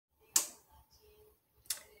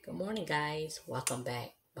Good morning, guys. Welcome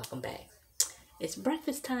back. Welcome back. It's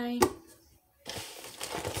breakfast time.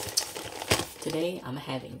 Today I'm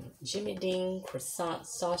having Jimmy Dean croissant,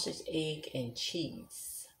 sausage, egg, and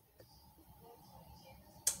cheese.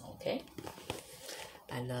 Okay.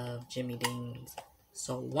 I love Jimmy Dean's.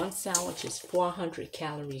 So one sandwich is 400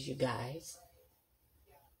 calories, you guys.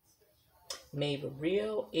 Made with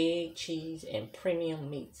real egg, cheese, and premium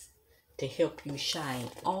meats to help you shine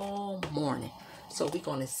all morning. So we're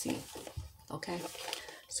going to see. Okay.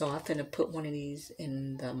 So I'm going to put one of these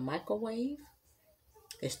in the microwave.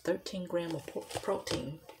 It's 13 grams of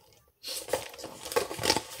protein.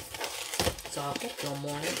 So I hope your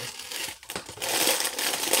morning is...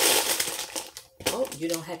 Oh, you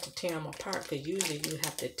don't have to tear them apart because usually you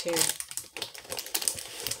have to tear... That's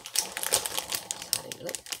how they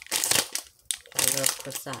look. I love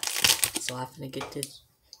croissant. So I'm going to get this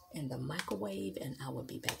in the microwave and I will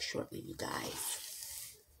be back shortly, you guys.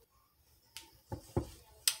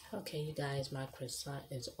 Okay, you guys, my croissant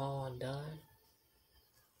is all done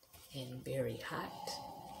and very hot.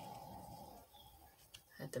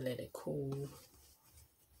 I have to let it cool.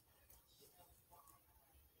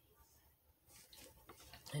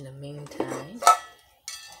 In the meantime,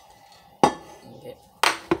 get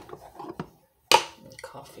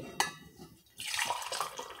coffee.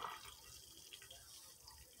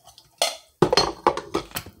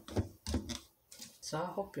 So I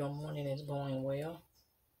hope your morning is going well.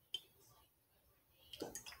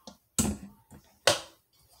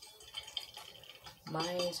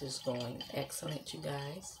 Mine is going excellent, you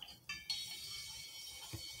guys.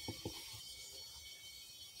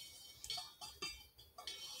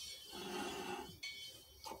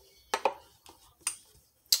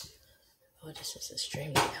 Oh, this is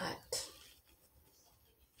extremely hot.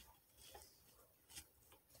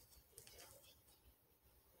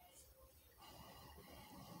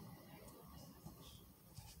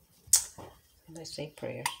 Let's say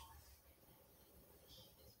prayers.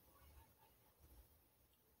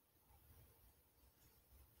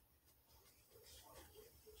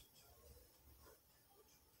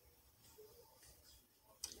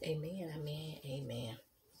 Amen, amen, amen.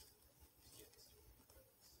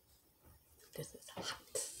 This is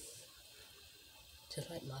hot. Just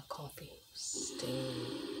like my coffee steam.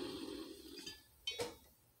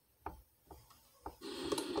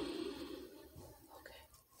 Okay.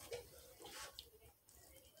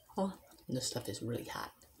 Oh, this stuff is really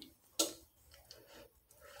hot.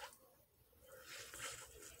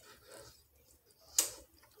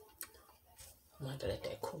 I'm going to let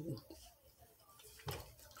that cool.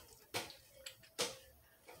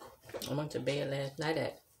 I went to bed last night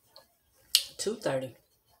at 2:30.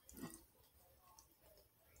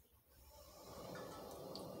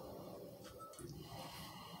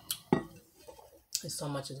 There's so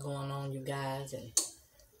much is going on, you guys, and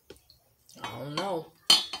I don't know.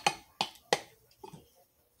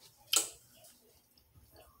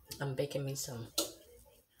 I'm baking me some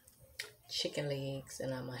chicken legs,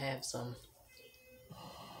 and I'm going to have some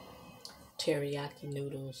teriyaki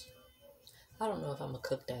noodles. I don't know if I'm going to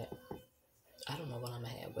cook that. I don't know what I'm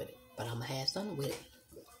going to have with it, but I'm going to have something with it.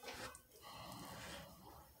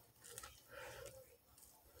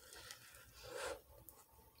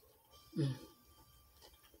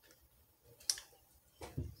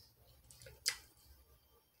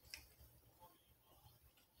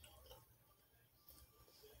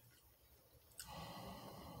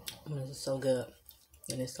 This is so good,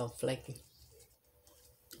 and it's so flaky.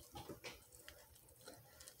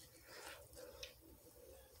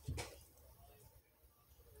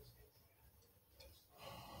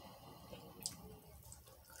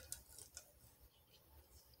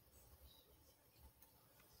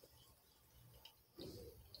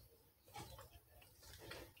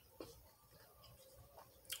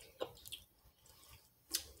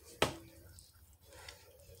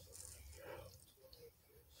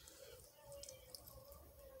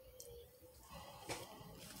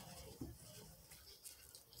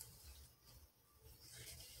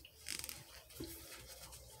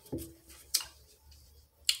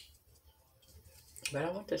 But I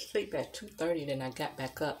went to sleep at 2:30, then I got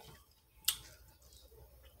back up.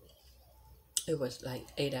 It was like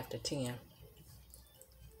 8 after 10.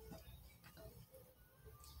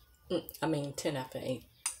 10 after 8.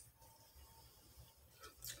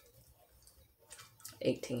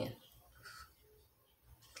 8:10.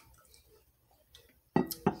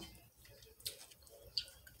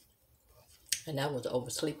 And that was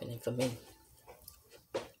oversleeping it for me.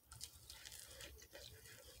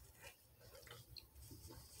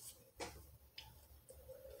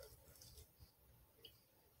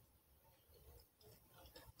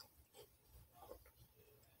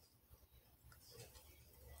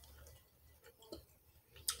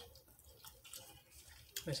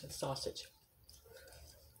 It's a sausage.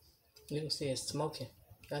 You can see it's smoking.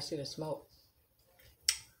 Y'all see the smoke?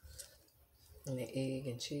 And the egg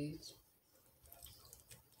and cheese.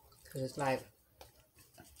 Because it's like,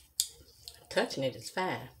 touching it is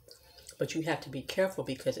fine. But you have to be careful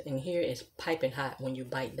because in here it's piping hot when you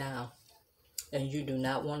bite down. And you do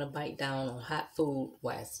not want to bite down on hot food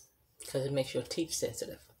because it makes your teeth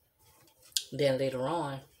sensitive. Then later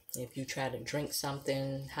on, if you try to drink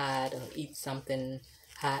something hot or eat something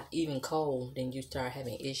hot, even cold, then you start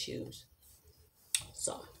having issues.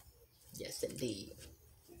 So, yes indeed.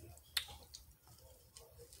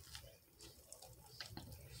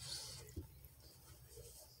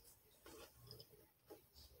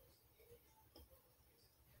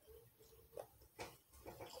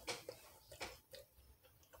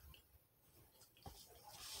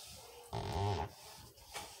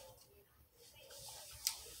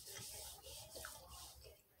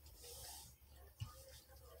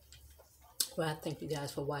 Well, I thank you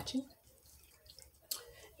guys for watching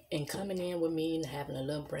and coming in with me and having a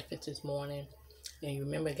little breakfast this morning. And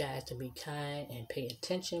remember, guys, to be kind and pay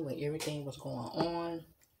attention when everything was going on.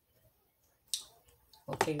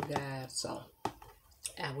 Okay, you guys, so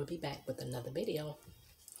I will be back with another video.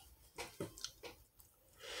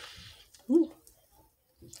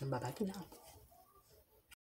 Bye-bye for now.